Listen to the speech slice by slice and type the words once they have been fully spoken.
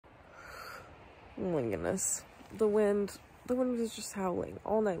Oh my goodness. The wind was just howling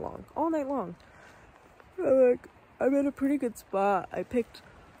all night long. I'm in a pretty good spot. I picked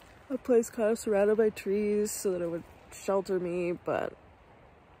a place kind of surrounded by trees so that it would shelter me, but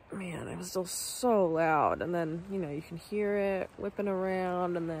man, it was still so loud. And then, you know, you can hear it whipping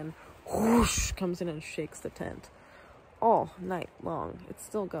around, and then whoosh comes in and shakes the tent all night long. It's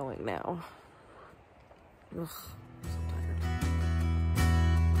still going now. Ugh, I'm so tired.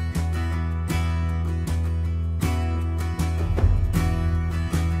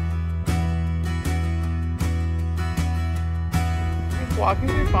 Walking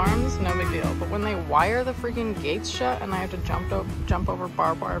through farms, no big deal, but when they wire the freaking gates shut and I have to jump over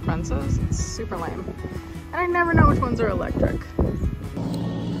barbed wire fences, it's super lame. And I never know which ones are electric.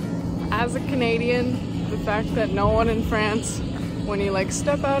 As a Canadian, the fact that no one in France, when you like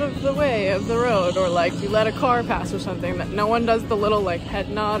step out of the way of the road or like you let a car pass or something, that no one does the little like head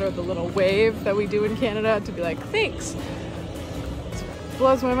nod or the little wave that we do in Canada to be like, thanks. It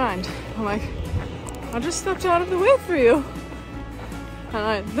blows my mind. I'm like, I just stepped out of the way for you.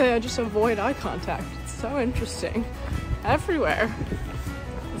 And they just avoid eye contact. It's so interesting. Everywhere.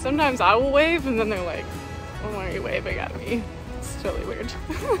 And sometimes I will wave and then they're like, oh, why are you waving at me? It's totally weird.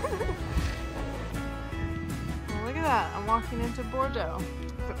 Well, look at that. I'm walking into Bordeaux.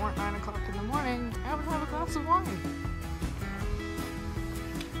 If it weren't 9 o'clock in the morning, I would have a glass of wine.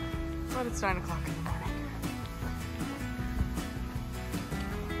 But it's 9 o'clock in the morning.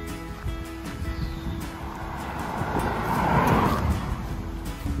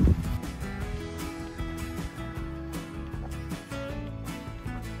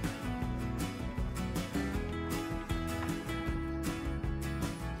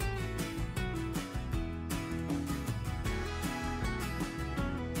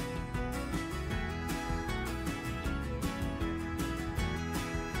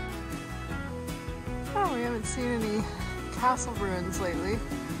 Oh, we haven't seen any castle ruins lately.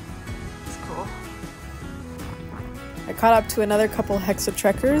 It's cool. I caught up to another couple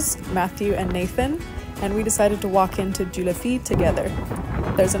Hexatrekkers, Matthew and Nathan, and we decided to walk into Julefi together.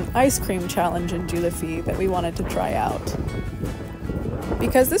 There's an ice cream challenge in Julefi that we wanted to try out.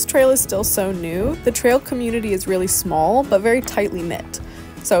 Because this trail is still so new, the trail community is really small but very tightly knit.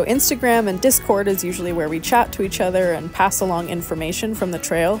 So Instagram and Discord is usually where we chat to each other and pass along information from the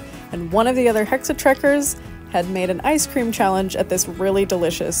trail, and one of the other Hexatrekkers had made an ice cream challenge at this really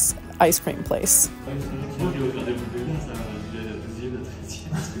delicious ice cream place.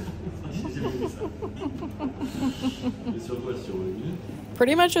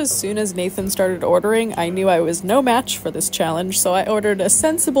 Pretty much as soon as Nathan started ordering, I knew I was no match for this challenge, so I ordered a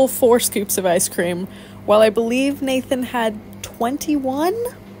sensible 4 scoops of ice cream, while I believe Nathan had 21?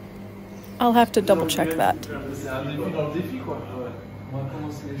 I'll have to double check that.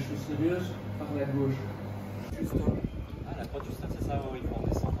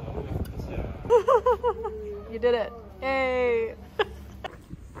 You did it. Yay!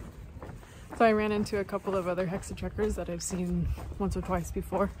 So I ran into a couple of other Hexatrekkers that I've seen once or twice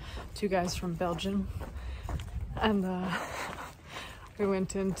before. 2 guys from Belgium. And we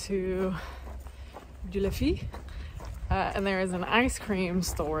went into Julefi. And there is an ice cream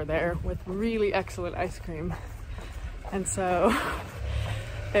store there with really excellent ice cream. And so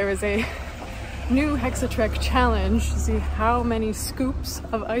there is a new Hexatrek challenge to see how many scoops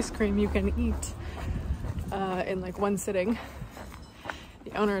of ice cream you can eat in like one sitting.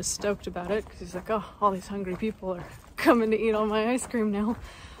 The owner is stoked about it because he's like, oh, all these hungry people are coming to eat all my ice cream now.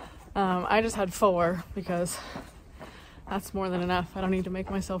 I just had 4 because that's more than enough. I don't need to make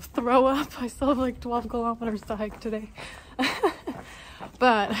myself throw up. I still have like 12 kilometers to hike today.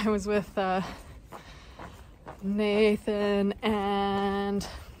 But I was with Nathan and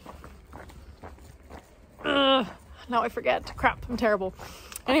now I forget. Crap, I'm terrible.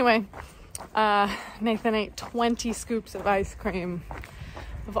 Anyway, Nathan ate 20 scoops of ice cream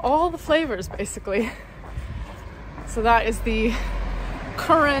of all the flavors, basically. So that is the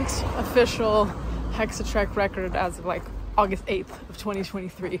current official Hexatrek record as of like August 8th of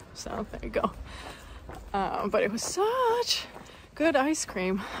 2023. So there you go. But it was such good ice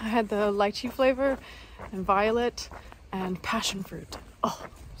cream. I had the lychee flavor and violet and passion fruit. Oh,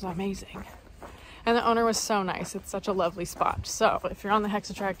 it was amazing. And the owner was so nice. It's such a lovely spot. So if you're on the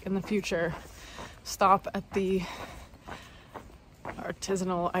Hexatrek in the future, stop at the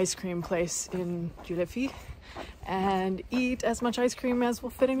artisanal ice cream place in Julefi and eat as much ice cream as will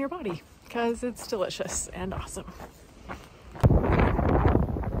fit in your body because it's delicious and awesome.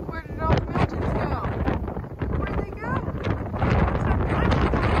 Where did all the mountains go? Where'd they go?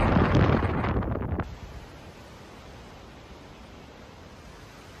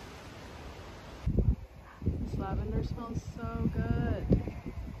 lavender smells so good.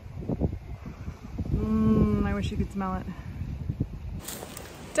 I wish you could smell it.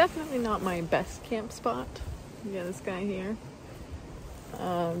 Definitely not my best camp spot. Yeah, this guy here.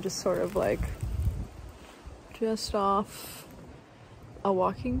 Just sort of like just off a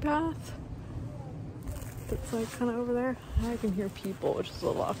walking path that's like kind of over there. I can hear people, which is a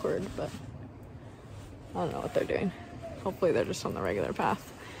little awkward, but I don't know what they're doing. Hopefully they're just on the regular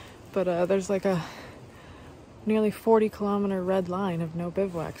path. But there's like a nearly 40-kilometer red line of no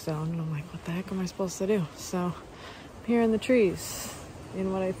bivouac zone, and I'm like, what the heck am I supposed to do? So I'm here in the trees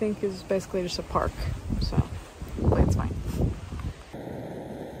in what I think is basically just a park, so hopefully it's fine.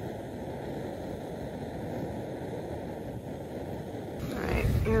 Alright,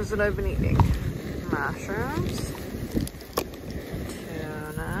 here's what I've been eating. Mushrooms,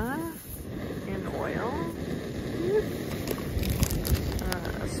 tuna in oil,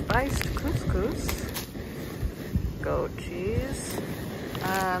 spiced couscous, goat cheese,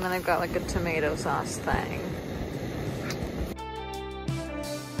 and then I've got like a tomato sauce thing.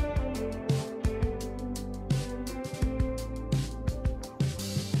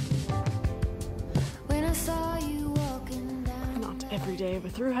 Not every day of a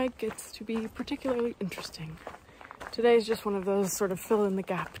through hike gets to be particularly interesting. Today's just one of those sort of fill in the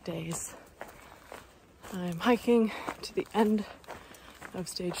gap days. I'm hiking to the end of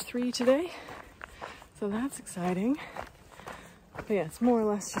stage 3 today, so that's exciting. But yeah, it's more or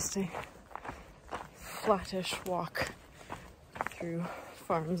less just a flattish walk through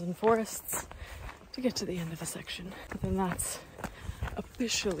farms and forests to get to the end of a section. But then that's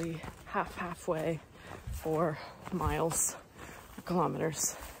officially halfway for miles or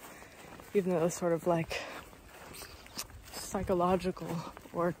kilometers, even though it's sort of like psychological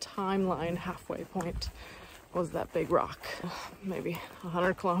or timeline halfway point was that big rock maybe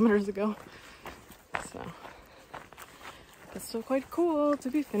 100 kilometers ago. So it's still quite cool to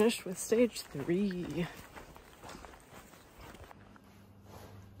be finished with stage 3.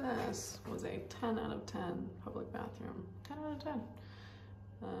 This was a 10 out of 10 public bathroom. 10 out of 10.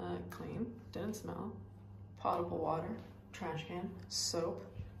 Clean, didn't smell, potable water, trash can, soap,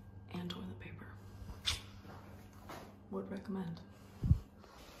 and toilet paper. Would recommend.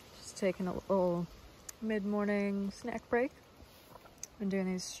 Just taking a little mid-morning snack break. Been doing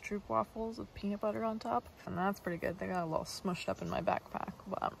these stroop waffles with peanut butter on top, and that's pretty good. They got a little smushed up in my backpack,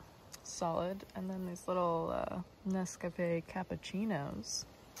 but solid. And then these little Nescafe cappuccinos.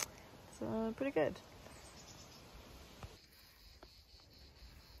 So pretty good.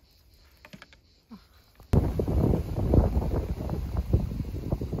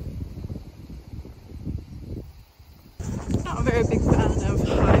 Not a very big fan of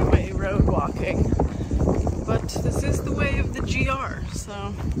highway road walking, but this is the way of the GR,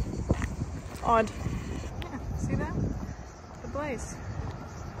 so odd. Yeah, see that? The blaze.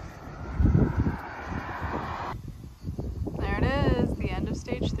 There it is, the end of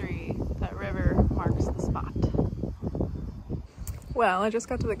stage 3. That river marks the spot. Well, I just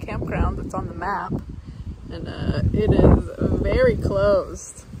got to the campground that's on the map, and it is very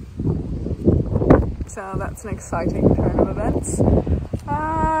closed. So that's an exciting turn of events.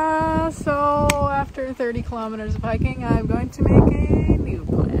 So after 30 kilometers of hiking, I'm going to make a new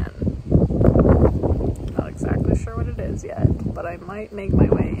plan. Not exactly sure what it is yet, but I might make my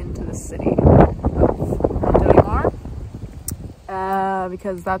way into the city of Montélimar,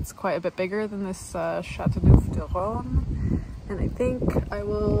 because that's quite a bit bigger than this Châteauneuf-du-Rhône, and I think I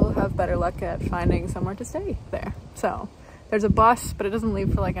will have better luck at finding somewhere to stay there. So there's a bus, but it doesn't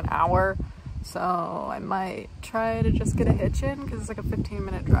leave for like an hour. So I might try to just get a hitch in because it's like a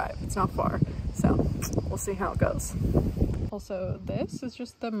 15-minute drive. It's not far. So we'll see how it goes. Also, this is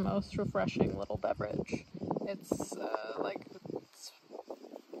just the most refreshing little beverage. It's like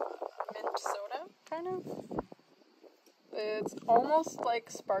mint soda, kind of. It's almost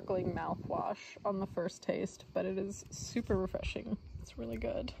like sparkling mouthwash on the first taste, but it is super refreshing. It's really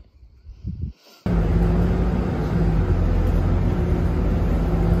good.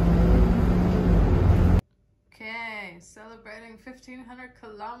 Okay, celebrating 1,500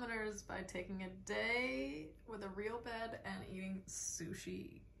 kilometers by taking a day with a real bed and eating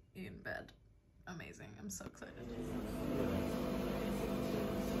sushi in bed. Amazing, I'm so excited.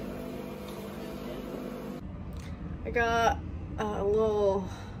 I got a little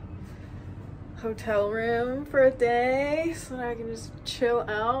hotel room for a day so that I can just chill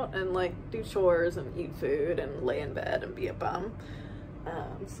out and like do chores and eat food and lay in bed and be a bum.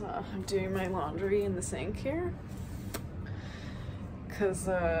 So I'm doing my laundry in the sink here because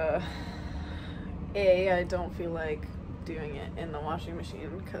I don't feel like doing it in the washing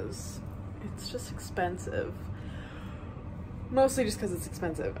machine because it's just expensive. Mostly just because it's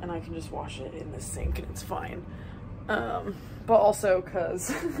expensive and I can just wash it in the sink and it's fine. But also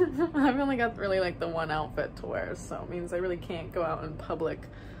because I've only got really like the one outfit to wear, so it means I really can't go out in public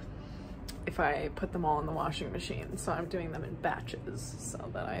if I put them all in the washing machine. So I'm doing them in batches so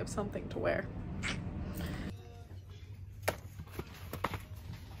that I have something to wear.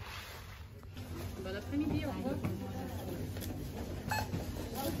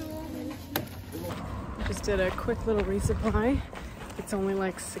 Just did a quick little resupply. It's only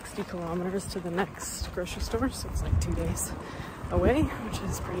like 60 kilometers to the next grocery store, so it's like 2 days away, which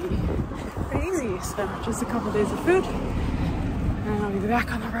is pretty easy. So just a couple days of food, and I'll be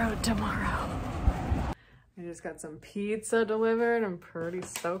back on the road tomorrow. I just got some pizza delivered. I'm pretty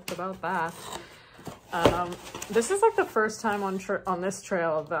stoked about that. This is like the first time on this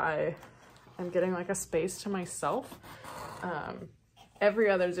trail that I am getting like a space to myself. Every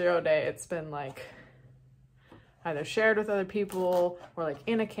other 0 day, it's been like either shared with other people or like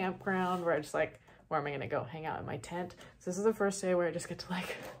in a campground where I just like, where am I gonna go hang out in my tent? So this is the first day where I just get to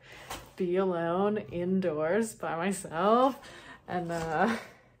like be alone indoors by myself. And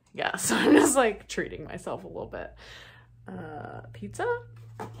yeah, so I'm just like treating myself a little bit. Pizza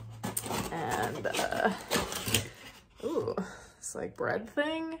and ooh, this like bread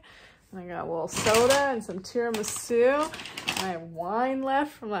thing. And I got a little soda and some tiramisu. And I have wine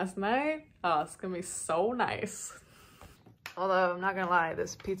left from last night. Oh, it's gonna be so nice. Although, I'm not gonna lie,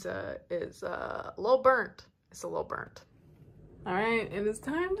 this pizza is a little burnt. It's a little burnt. All right, it is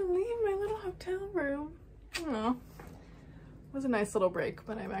time to leave my little hotel room. I don't know. It was a nice little break,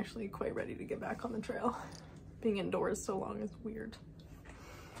 but I'm actually quite ready to get back on the trail. Being indoors so long is weird.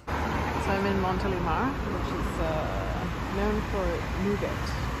 So I'm in Montélimar, which is known for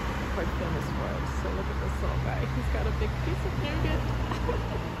nougat. Quite famous for it. So look at this little guy. He's got a big piece of nougat.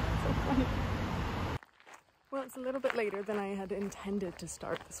 So funny. Well, it's a little bit later than I had intended to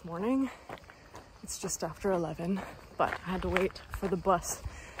start this morning. It's just after 11, but I had to wait for the bus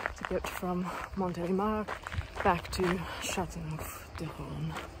to get from Montélimar back to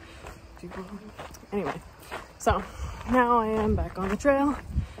Châteauneuf-du-Rhône. Anyway, so now I am back on the trail.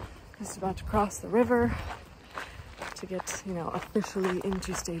 Just about to cross the river to get, you know, officially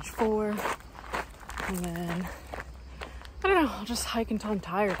into stage 4. And then, I don't know, I'll just hike until I'm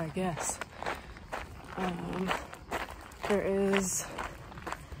tired, I guess. There is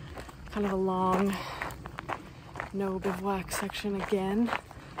kind of a long no bivouac section again.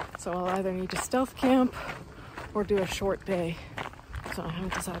 So I'll either need to stealth camp or do a short day. So I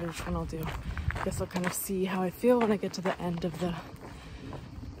haven't decided which one I'll do. I guess I'll kind of see how I feel when I get to the end of the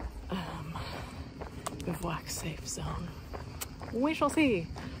bivouac safe zone. We shall see.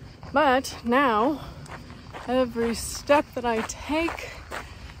 But now, every step that I take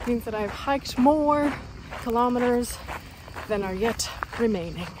means that I've hiked more kilometers than are yet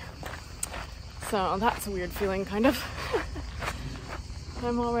remaining. So that's a weird feeling, kind of.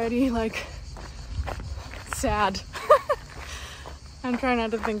 I'm already like sad. I'm trying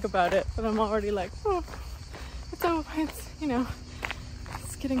not to think about it, but I'm already like, oh, it's you know,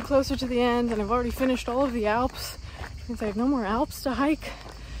 it's getting closer to the end, and I've already finished all of the Alps, which means I have no more Alps to hike.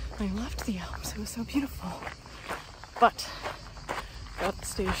 I loved the Alps, it was so beautiful. But got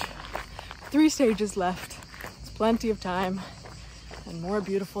 3 stages left. It's plenty of time and more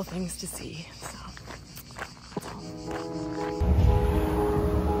beautiful things to see. So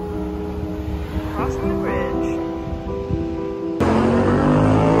crossing the bridge.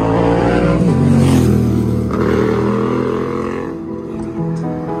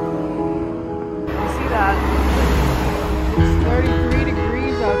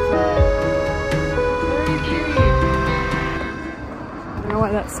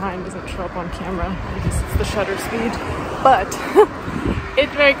 That sign doesn't show up on camera because it's the shutter speed, but it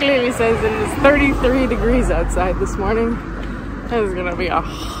very clearly says it is 33 degrees outside this morning. It is gonna be a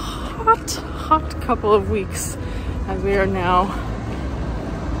hot couple of weeks, as we are now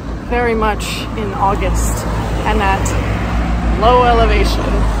very much in August and at low elevation.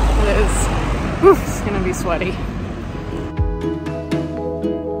 It's gonna be sweaty.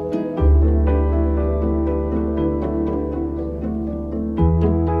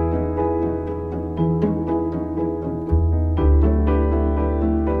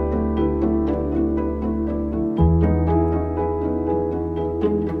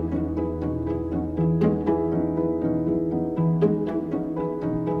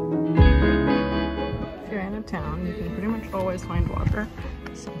 Find water.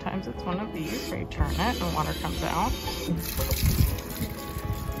 Sometimes it's one of these where you turn it and water comes out,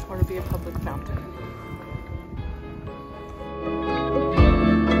 or to be a public fountain.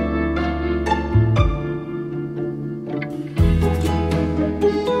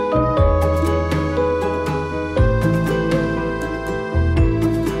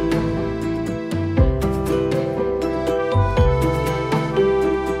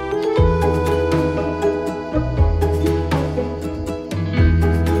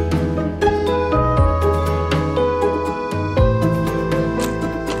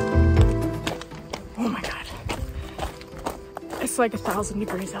 like 1,000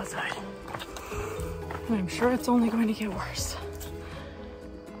 degrees outside. And I'm sure it's only going to get worse.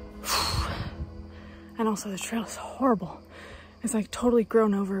 And also the trail is horrible. It's like totally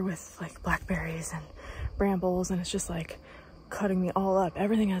grown over with like blackberries and brambles, and it's just like cutting me all up.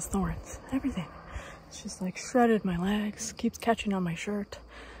 Everything has thorns, everything. It's just like shredded my legs, keeps catching on my shirt.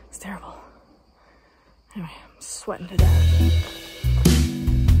 It's terrible. Anyway, I'm sweating to death.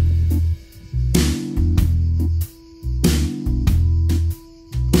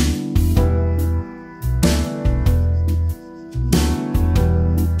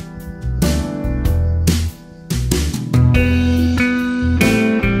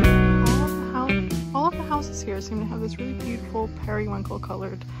 Seem to have this really beautiful periwinkle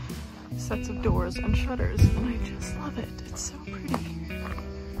colored sets of doors and shutters, and I just love it. It's so pretty.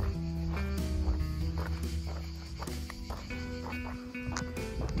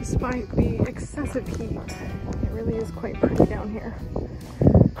 Despite the excessive heat, it really is quite pretty down here.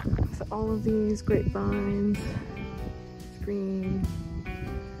 So all of these grapevines, it's green.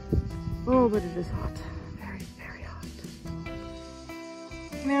 Oh, but it is hot. Very, very hot.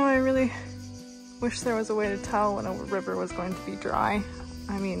 Now I really wish there was a way to tell when a river was going to be dry.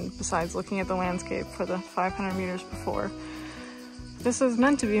 I mean, besides looking at the landscape for the 500 meters before. This is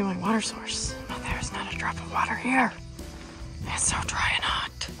meant to be my water source, but there's not a drop of water here. It's so dry and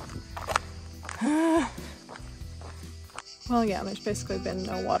hot. Well, yeah, there's basically been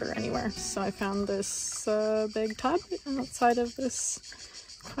no water anywhere. So I found this big tub outside of this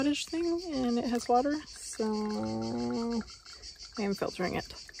cottage thing, and it has water, so I am filtering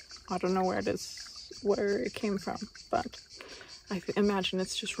it. I don't know where it came from, but I imagine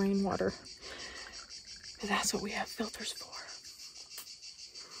it's just rainwater. That's what we have filters for.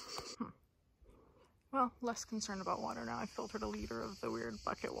 Well, less concerned about water now. I filtered a liter of the weird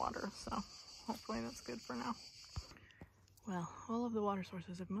bucket water, so hopefully that's good for now. Well, all of the water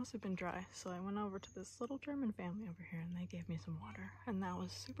sources have mostly been dry, so I went over to this little German family over here and they gave me some water, and that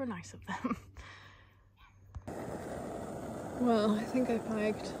was super nice of them. Well, I think I've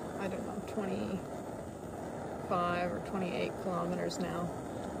hiked, I don't know, 25 or 28 kilometers now.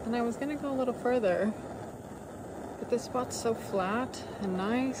 And I was gonna go a little further, but this spot's so flat and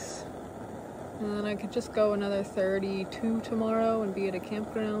nice. And then I could just go another 32 tomorrow and be at a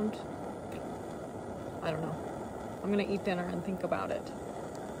campground. I don't know. I'm gonna eat dinner and think about it.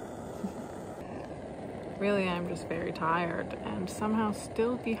 Really, I'm just very tired and somehow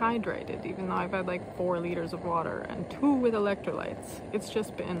still dehydrated, even though I've had like 4 liters of water and 2 with electrolytes. It's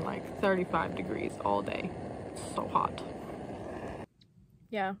just been like 35 degrees all day. It's so hot.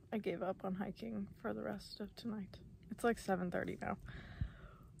 Yeah, I gave up on hiking for the rest of tonight. It's like 7:30 now.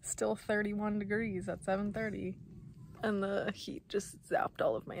 Still 31 degrees at 7:30. And the heat just zapped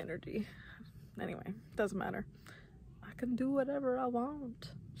all of my energy. Anyway, doesn't matter. I can do whatever I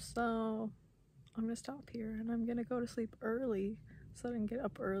want. So I'm gonna stop here and I'm gonna go to sleep early so I can get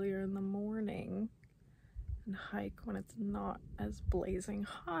up earlier in the morning and hike when it's not as blazing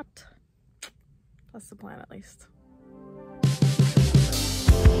hot. That's the plan, at least.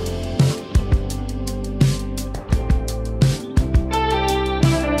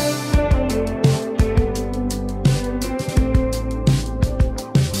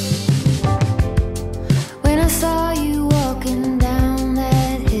 When I saw you walking down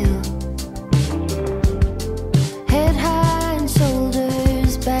that hill, head high and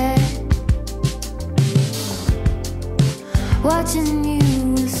shoulders back, watching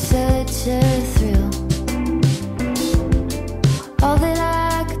you was such a thrill. All that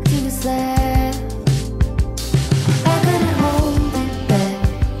I could do was laugh. I couldn't hold it back.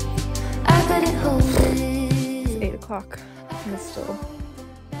 I couldn't hold it. It's 8 o'clock and it's still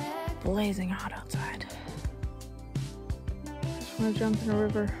blazing hot outside. Just want to jump in a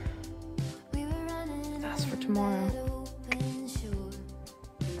river. That's for tomorrow.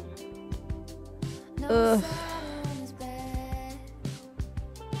 Ugh.